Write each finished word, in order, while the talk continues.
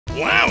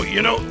Wow,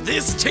 you know,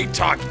 this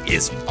TikTok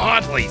is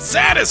oddly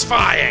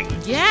satisfying.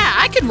 Yeah,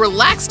 I can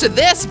relax to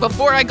this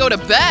before I go to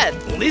bed.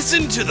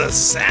 Listen to the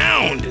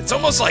sound. It's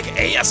almost like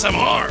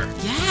ASMR.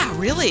 Yeah,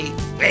 really.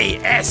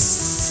 ASMR.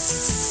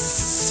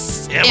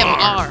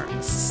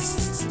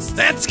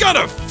 That's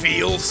gotta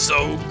feel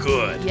so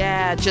good.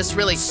 Yeah, just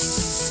really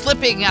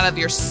slipping out of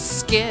your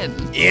skin.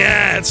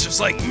 Yeah, it's just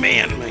like,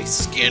 man, my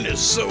skin is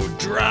so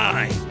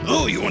dry.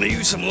 Oh, you want to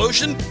use some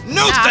lotion?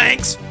 No,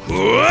 thanks.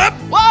 Whoop.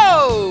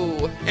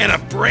 Whoa! And a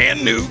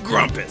brand new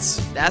Grumpus.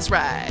 That's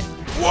right.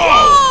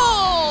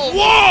 Whoa!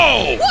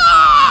 Whoa!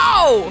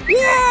 Whoa!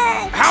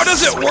 Whoa! How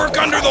does it work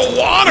under the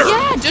water?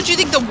 Yeah, don't you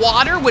think the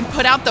water would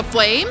put out the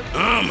flame?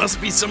 Oh,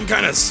 must be some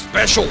kind of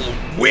special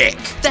wick.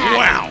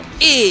 That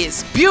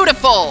is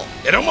beautiful.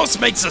 It almost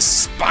makes a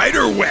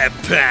spider web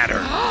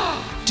pattern.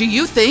 Do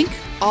you think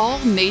all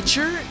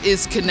nature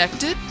is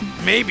connected?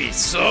 Maybe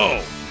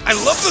so. I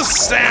love the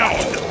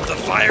sound the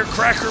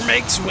firecracker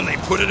makes when they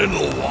put it in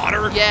the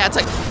water. Yeah, it's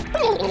like...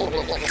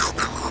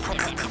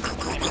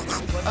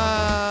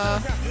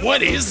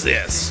 What is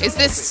this? Is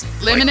this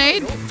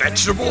lemonade? Like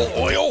vegetable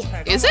oil?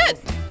 Is it?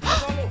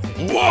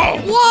 Whoa!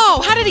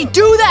 Whoa, how did he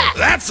do that?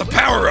 That's the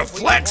power of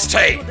flex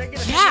tape.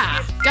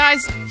 Yeah,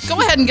 guys, go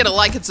ahead and get a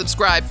like and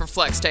subscribe for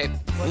Flex Tape.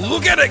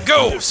 Look at it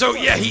go. So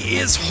yeah, he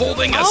is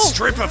holding a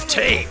strip of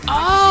tape.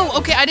 Oh,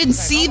 okay, I didn't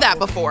see that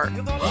before.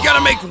 You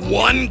gotta make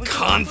one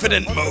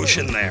confident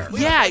motion there.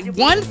 Yeah,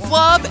 one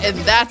flub and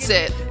that's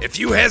it. If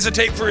you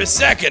hesitate for a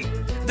second,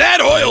 that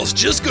oil's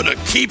just gonna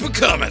keep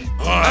a-coming.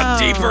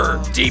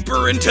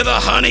 Deeper into the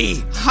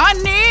honey.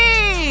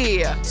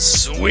 Honey!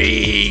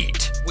 Sweet.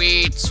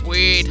 Sweet,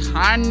 sweet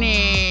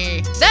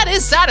honey. That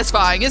is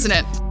satisfying, isn't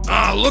it?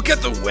 Look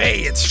at the way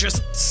it's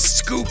just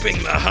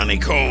scooping the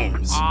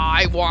honeycombs.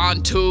 I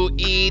want to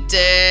eat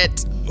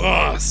it.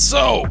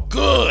 So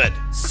good.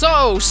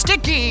 So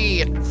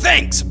sticky.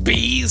 Thanks,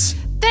 bees.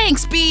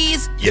 Thanks,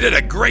 bees. You did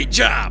a great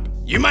job.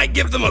 You might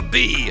give them a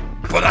B,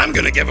 but I'm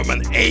gonna give them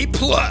an A+.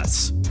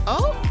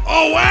 Oh?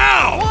 Oh,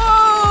 wow!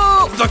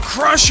 Whoa! The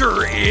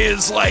crusher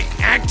is like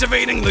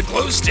activating the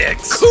glow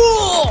sticks.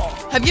 Cool!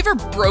 Have you ever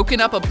broken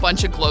up a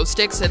bunch of glow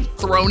sticks and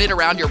thrown it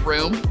around your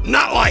room?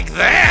 Not like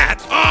that.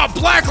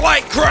 Black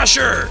light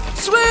crusher.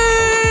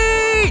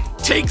 Sweet!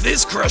 Take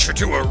this crusher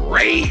to a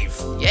rave.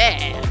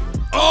 Yeah.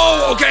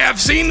 Oh, okay, I've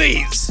seen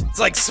these. It's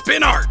like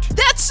spin art.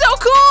 That's so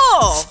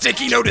cool!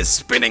 Sticky note is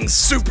spinning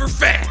super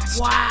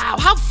fast. Wow,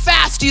 how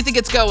fast do you think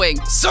it's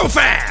going? So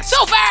fast.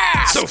 So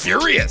fast! So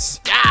furious.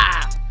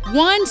 Yeah.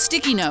 One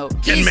sticky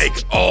note can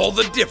make all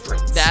the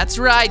difference. That's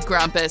right,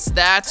 Grumpus,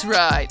 that's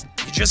right.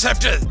 You just have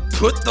to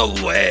put the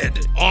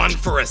lead on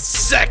for a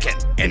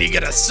second and you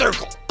get a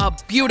circle. A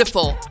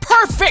beautiful,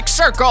 perfect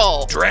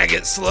circle. Drag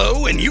it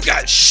slow and you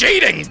got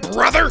shading,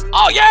 brother.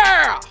 Oh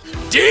yeah!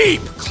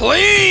 Deep,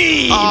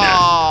 clean.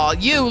 Oh,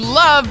 you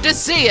love to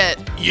see it.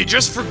 You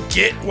just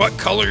forget what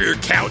color your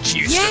couch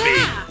used to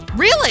be.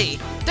 Really?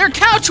 Their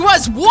couch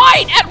was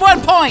white at one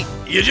point.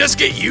 You just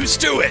get used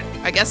to it.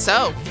 I guess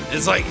so.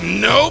 It's like,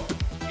 nope,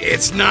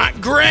 it's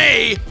not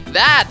gray.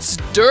 That's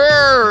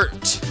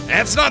dirt.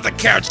 That's not the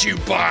couch you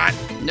bought.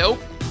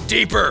 Nope.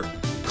 Deeper.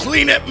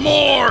 Clean it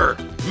more.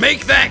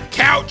 Make that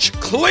couch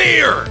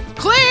clear.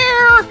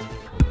 Clear.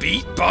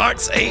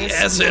 Beatbox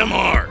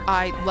ASMR.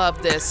 I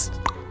love this.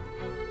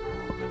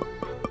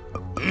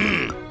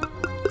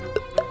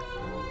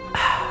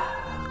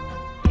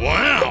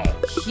 Wow.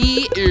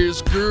 He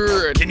is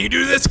good. Can you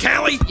do this,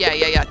 Callie?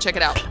 Yeah. Check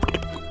it out.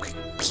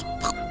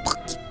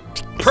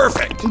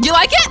 Perfect. You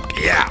like it?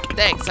 Yeah.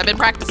 Thanks. I've been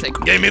practicing.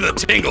 Gave me the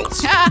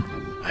tingles. Ah.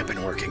 I've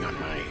been working on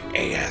my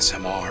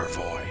ASMR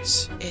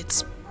voice.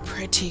 It's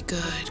pretty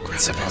good, Grumpus.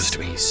 It's supposed to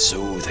be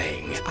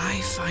soothing. I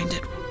find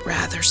it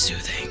rather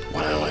soothing.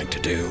 What I like to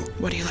do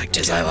What do you like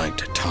to do? I like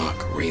to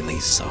talk really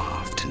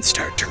soft and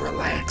start to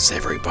relax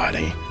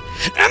everybody.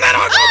 And then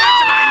I'll go back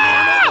to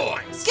my normal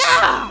voice.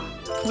 Yeah.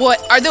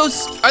 What are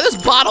those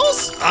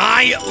bottles?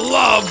 I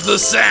love the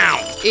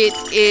sound. It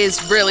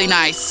is really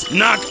nice.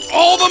 Knock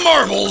all the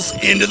marbles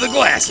into the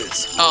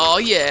glasses. Oh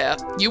yeah.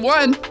 You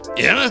won.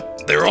 Yeah,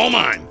 they're all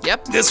mine.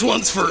 Yep. This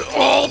one's for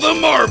all the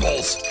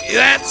marbles.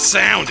 That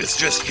sound is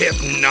just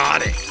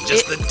hypnotic.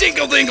 Just the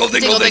dingle, dingle,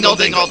 dingle, dingle,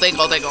 dingle,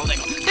 dingle, dingle, dingle,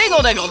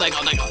 dingle, dingle,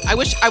 dingle, dingle.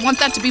 I want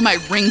that to be my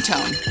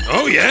ringtone.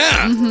 Oh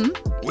yeah.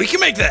 We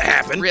can make that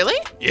happen. Really?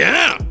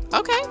 Yeah.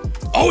 Okay.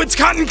 Oh, it's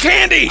cotton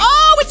candy.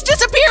 Oh, it's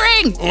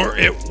disappearing. Or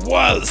it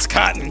was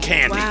cotton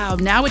candy. Wow,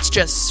 now it's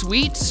just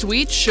sweet,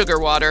 sweet sugar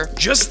water.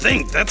 Just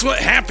think, that's what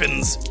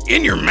happens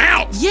in your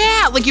mouth.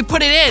 Yeah, like you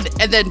put it in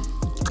and then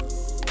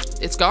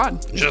it's gone.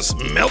 Just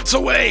melts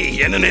away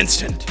in an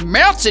instant.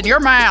 Melts in your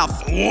mouth.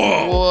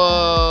 Whoa.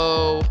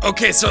 Whoa.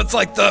 Okay, so it's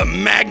like the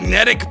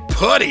magnetic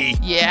putty.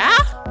 Yeah?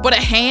 But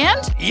a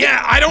hand?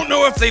 Yeah, I don't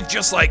know if they've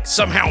just like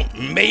somehow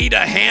made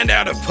a hand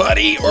out of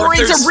putty or if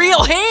it's a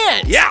real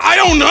hand. Yeah, I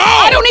don't know.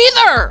 I don't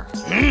either.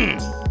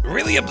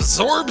 Really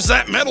absorbs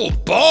that metal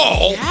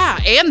ball. Yeah,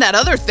 and that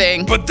other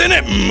thing. But then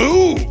it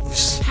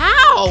moves.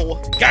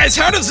 How? Guys,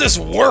 how does this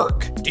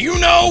work? Do you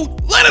know?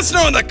 Let us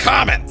know in the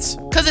comments.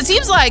 Because it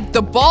seems like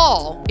the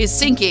ball is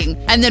sinking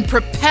and then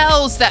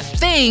propels that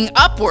thing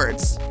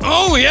upwards.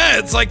 Oh yeah,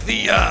 it's like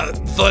the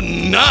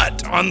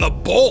nut on the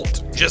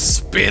bolt just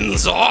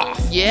spins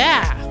off.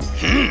 Yeah.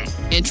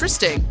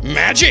 Interesting.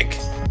 Magic?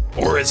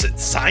 Or is it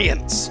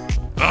science?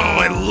 Oh,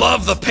 I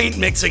love the paint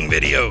mixing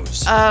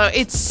videos.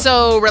 It's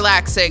so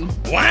relaxing.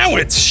 Wow,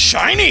 it's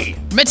shiny.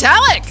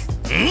 Metallic.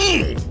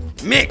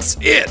 Mix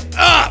it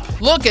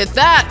up. Look at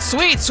that,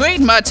 sweet, sweet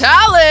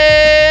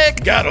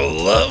metallic. Gotta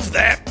love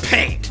that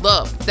paint.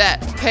 Love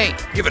that paint.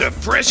 Give it a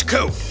fresh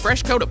coat.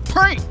 Fresh coat of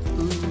paint.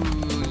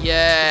 Ooh,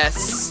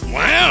 yes.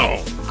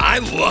 Wow, I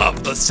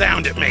love the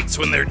sound it makes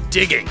when they're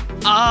digging.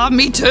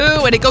 Me too,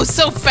 and it goes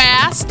so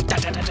fast.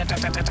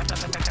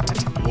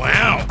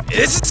 Wow,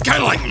 this is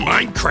kind of like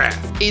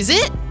Minecraft. Is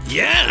it?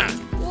 Yeah.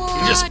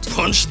 What? You just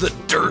punch the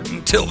dirt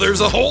until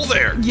there's a hole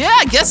there. Yeah,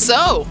 I guess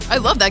so. I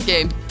love that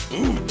game.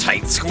 Ooh,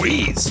 tight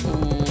squeeze.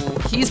 Ooh,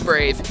 he's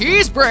brave.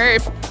 He's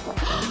brave.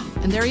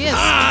 And there he is.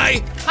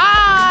 Hi.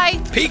 Hi.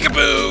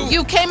 Peekaboo.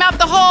 You came out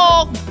the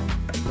hole.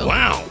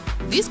 Wow.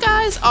 These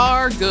guys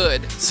are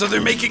good. So they're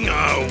making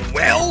a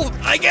well,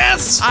 I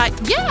guess?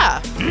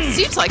 Yeah.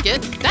 Seems like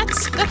it.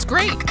 That's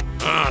great.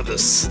 The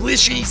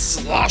slishy,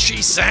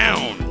 sloshy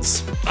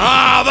sounds. The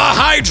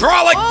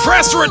hydraulic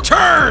press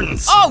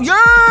returns. Oh,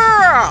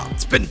 yeah.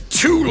 It's been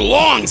too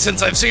long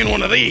since I've seen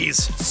one of these.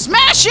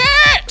 Smash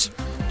it.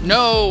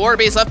 No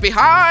Orbeez left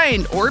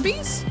behind.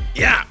 Orbeez?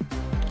 Yeah,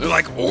 they're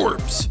like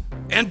orbs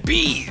and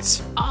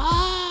bees.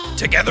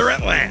 Together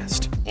at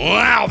last.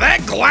 Wow,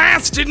 that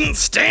glass didn't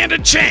stand a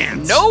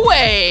chance. No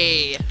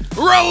way.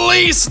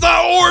 Release the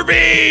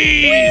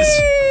Orbeez!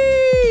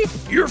 Whee!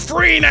 You're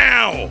free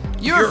now.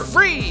 You're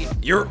free.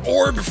 You're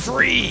orb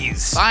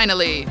freeze.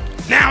 Finally.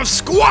 Now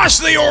squash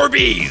the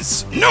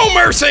Orbeez. No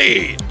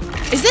mercy.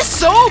 Is this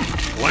soap?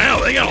 Wow,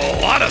 they got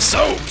a lot of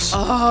soaps. Oh,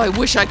 I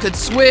wish I could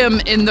swim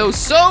in those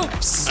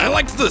soaps. I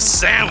liked the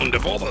sound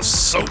of all the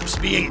soaps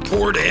being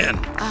poured in.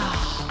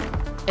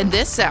 And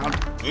this sound.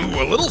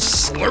 Ooh, a little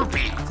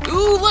slurpy.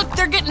 Ooh, look,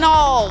 they're getting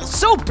all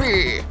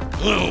soapy.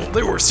 Well,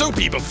 they were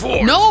soapy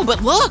before. No,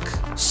 but look,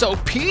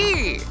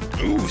 soapy.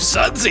 Ooh,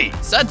 sudsy.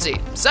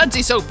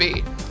 Sudsy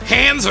soapy.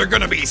 Hands are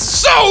gonna be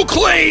so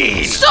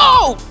clean.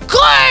 So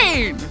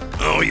clean.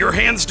 Oh, your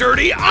hands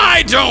dirty?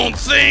 I don't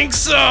think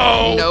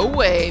so. No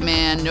way,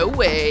 man, no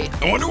way.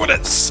 I wonder what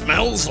it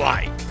smells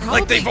like. Probably.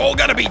 Like they've all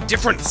gotta be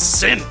different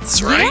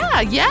scents,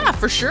 right? Yeah,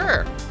 for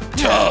sure.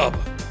 Tub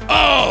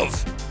of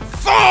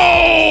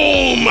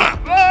foam.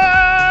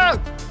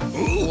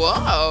 Ooh.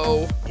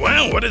 Whoa.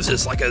 Wow, what is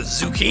this, like a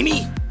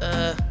zucchini?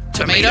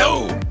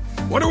 Tomato.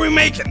 What are we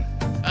making?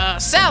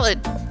 Salad.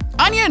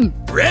 Onion.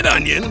 Red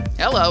onion?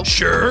 Hello.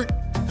 Sure.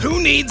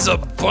 Who needs a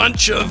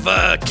bunch of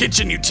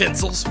kitchen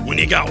utensils when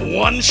you got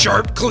one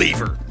sharp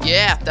cleaver?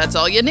 Yeah, that's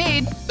all you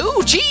need.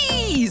 Ooh,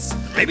 cheese.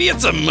 Maybe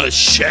it's a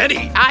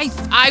machete.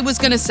 I was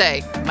gonna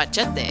say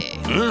machete.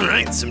 All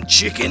right, some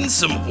chicken,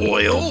 some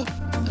oil.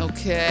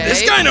 Okay.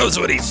 This guy knows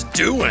what he's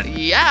doing.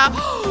 Yeah.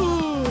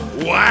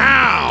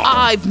 Wow.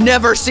 I've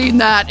never seen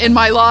that in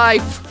my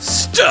life.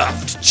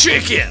 Stuffed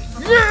chicken.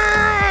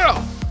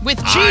 Yeah.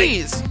 With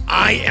cheese.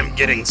 I am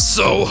getting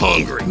so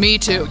hungry. Me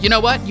too. You know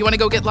what? You want to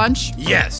go get lunch? Yes.